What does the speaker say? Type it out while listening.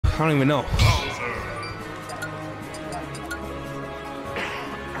don't even know.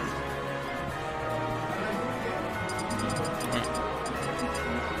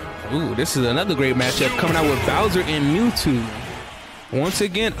 Ooh, this is another great matchup coming out with Bowser and Mewtwo. Once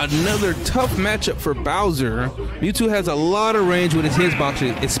again, another tough matchup for Bowser. Mewtwo has a lot of range with his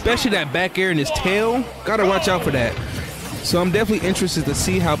hitboxes, especially that back air in his tail. Gotta watch out for that. So I'm definitely interested to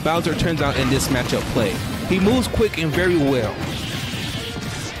see how Bowser turns out in this matchup play. He moves quick and very well.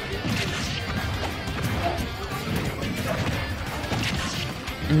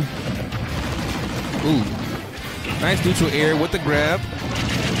 Ooh, nice neutral air with the grab.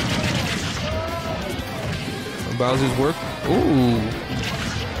 Bowser's work. Ooh.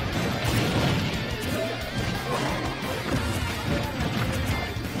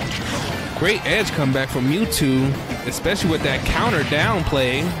 Great edge comeback from Mewtwo, especially with that counter down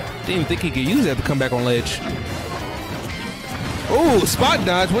play. Didn't even think he could use that to come back on ledge. Ooh, spot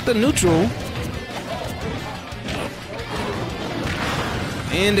dodge with the neutral.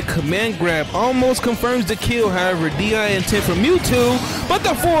 And the command grab almost confirms the kill. However, DI intent from Mewtwo, but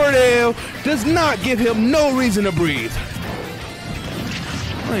the forward air does not give him no reason to breathe.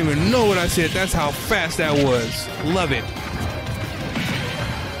 I don't even know what I said. That's how fast that was. Love it.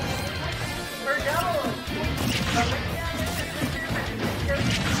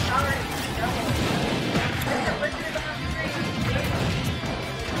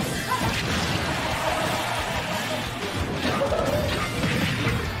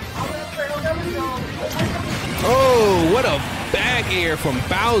 Oh, what a back air from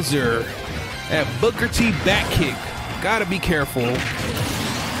Bowser. That Booker T back kick. Gotta be careful.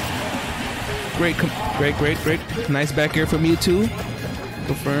 Great. Nice back air from Mewtwo.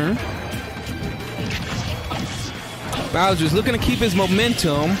 Confirm. Bowser's looking to keep his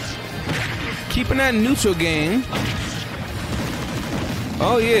momentum. Keeping that neutral game.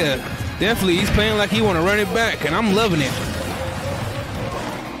 Oh yeah, definitely. He's playing like he want to run it back, and I'm loving it.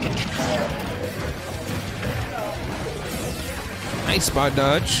 Nice spot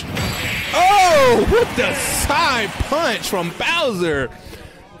dodge. Oh, with the side punch from Bowser.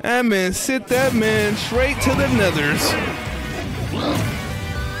 That man sent that man straight to the nethers.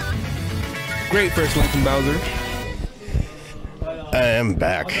 Great first one from Bowser. I am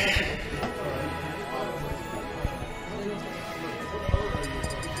back.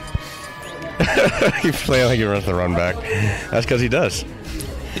 He's playing like he runs the run back. That's because he does. You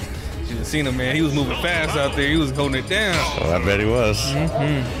should have seen him, man. He was moving fast out there. He was holding it down. Well, I bet he was.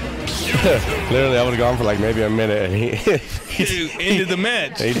 Literally, I would have gone for like maybe a minute, and he ended the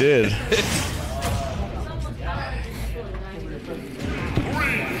match. He did. 3,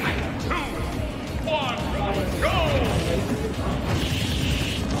 2, 1, go!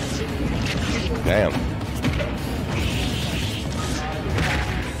 Damn.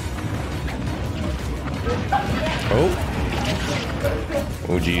 Oh.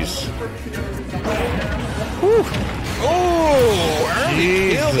 Oh, jeez. Oh,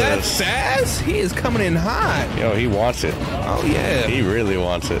 early kill that Jesus. fast? He is coming in hot. Yo, he wants it. Oh, yeah. He really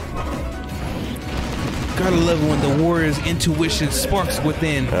wants it. Gotta love it when the warrior's intuition sparks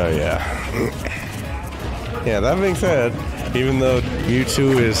within. Oh, yeah. Yeah, that being said, even though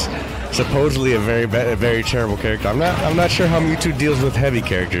Mewtwo is supposedly a very terrible character, I'm not sure how Mewtwo deals with heavy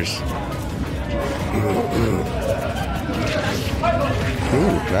characters.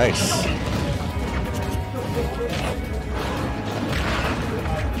 Ooh, nice.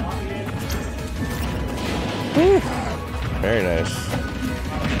 Woo. Very nice.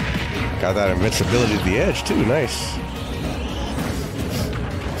 Got that invincibility at the edge too. Nice.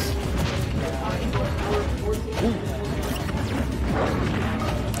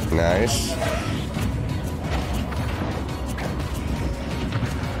 Nice.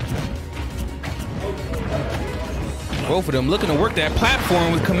 Both of them looking to work that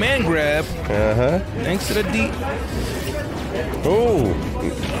platform with command grab. Thanks to the deep. Oh.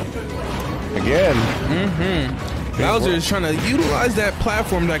 Again. Bowser is trying to utilize that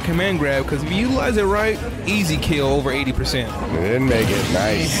platform, that command grab, because if you utilize it right, easy kill over 80%. It didn't make it.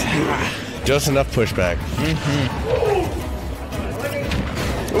 Nice. Just enough pushback.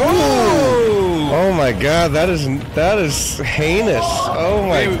 Ooh. Oh my God, that is heinous. Oh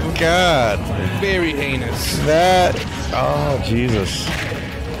my God. Very heinous. That, oh Jesus.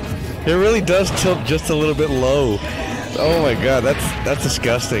 It really does tilt just a little bit low. Oh my God, that's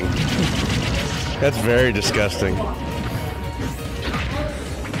disgusting. That's very disgusting.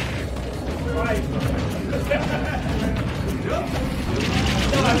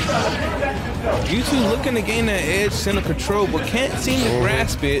 Mewtwo looking to gain that edge, center control, but can't seem to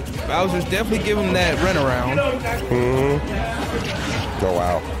grasp it. Bowser's definitely giving him that runaround. Oh,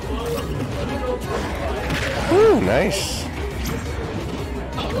 wow. Ooh, nice.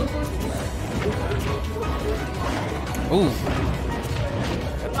 Ooh.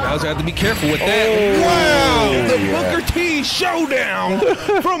 Bowser have to be careful with that. Oh, wow! The yeah. Booker T showdown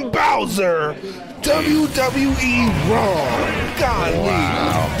from Bowser. WWE Raw. Golly.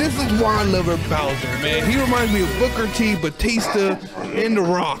 Wow. This is why I love Bowser, man. He reminds me of Booker T, Batista, and The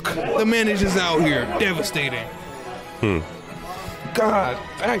Rock. The man is just out here devastating. God,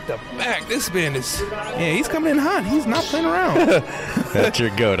 back to back. This man is, yeah, he's coming in hot. He's not playing around. That's your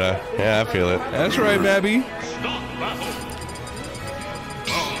goat, huh? Yeah, I feel it. That's right, baby.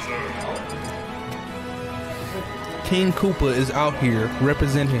 King Koopa is out here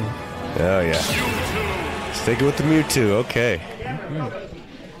representing. Oh, yeah. Sticking with the Mewtwo. Okay.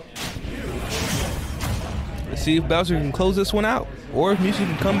 Let's see if Bowser can close this one out, or if Mewtwo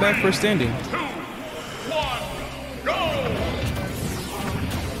can come back for a standing.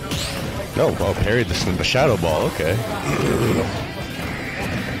 No, oh, parried the Shadow Ball. Okay.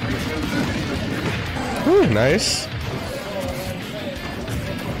 Ooh, nice.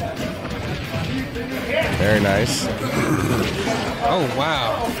 Very nice. Oh,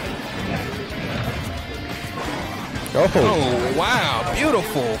 wow. Oh, wow.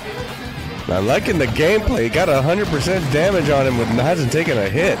 Beautiful. I'm liking the gameplay. He got 100% damage on him, but hasn't taken a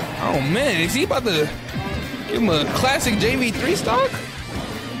hit. Oh, man. Is he about to give him a classic JV3 stock?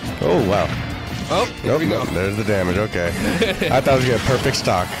 Oh, wow. Oh, there we go. There's the damage. Okay. I thought it was going to perfect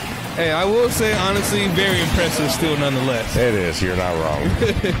stock. Hey, I will say, honestly, very impressive still nonetheless. It is. You're not wrong.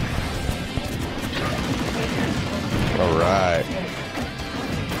 All right.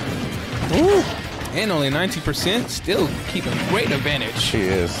 Ooh. And only 90%, still keeping great advantage. She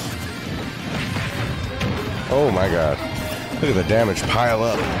is. Oh, my God. Look at the damage pile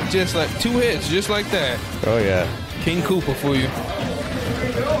up. Just like 2 hits, just like that. Oh, yeah. King Koopa for you.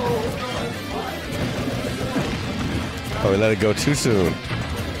 Oh, we let it go too soon.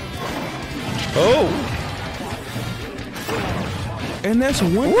 Oh! And that's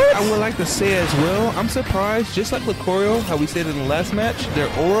one thing I would like to say as well. I'm surprised, just like Lucario, how we said in the last match, their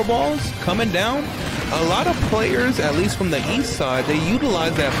aura balls coming down. A lot of players, at least from the east side, they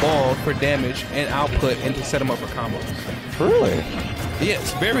utilize that ball for damage and output and to set them up for combos. Really?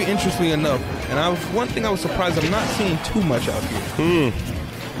 Yes, very interestingly enough. And one thing I was surprised I'm not seeing too much out here.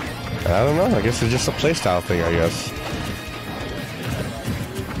 I don't know. I guess it's just a playstyle thing, I guess.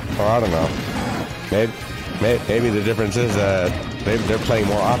 Or I don't know. Maybe the difference is that they're playing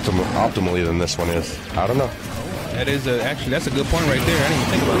more optimally than this one is. I don't know. That is actually, that's a good point right there. I didn't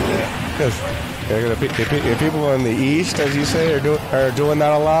even think about that. Because if people in the East, as you say, are doing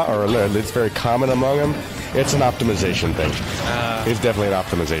that a lot, or it's very common among them, it's an optimization thing. It's definitely an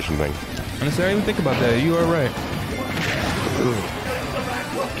optimization thing. Honestly, I didn't even think about that. You are right. Ooh,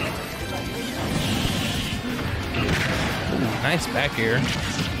 nice back air.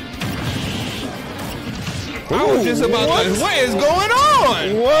 I was just about to. What is going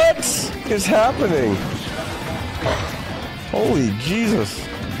on? What is happening? Holy Jesus.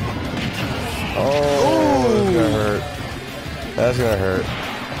 Oh, that's gonna hurt. That's gonna hurt.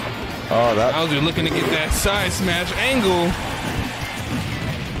 Oh, that. Bowser looking to get that side smash angle.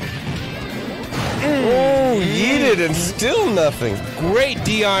 Oh, yeeted and still nothing. Great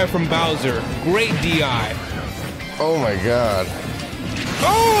DI from Bowser. Great DI. Oh my God.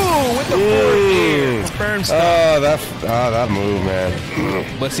 Oh, with the forward air. Confirm stop. That move,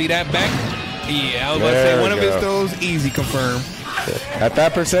 man. But see that back? Yeah, I was about to say one of his throws, easy confirm. At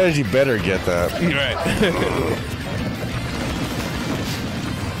that percentage, you better get that. Right.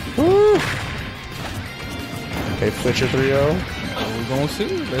 Woo. Hey, Flitcher 3-0. We're going to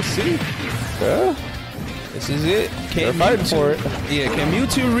see. Let's see. Yeah. This is it. They're fighting for it. Yeah, can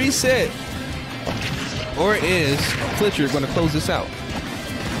Mewtwo reset? Or is Flitcher going to close this out?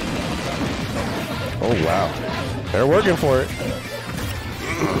 Oh, wow. They're working for it.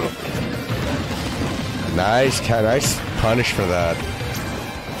 Nice punish for that.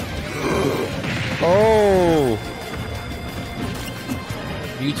 Oh.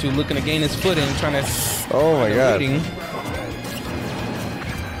 Mewtwo looking to gain his footing, trying to. Oh my God.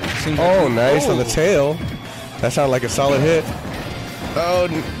 Oh, nice on the tail. That sounded like a solid hit. Oh,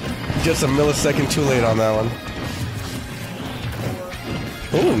 just a millisecond too late on that one.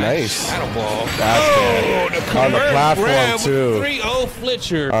 Oh, nice. Shadow ball. That's on the platform too. 3-0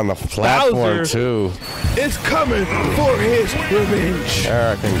 Flitcher. On the platform Bowser too. It's coming for his revenge. All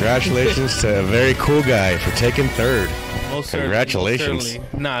right, congratulations to a very cool guy for taking third. Most certainly, Congratulations. most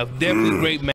certainly. Nah, definitely great match.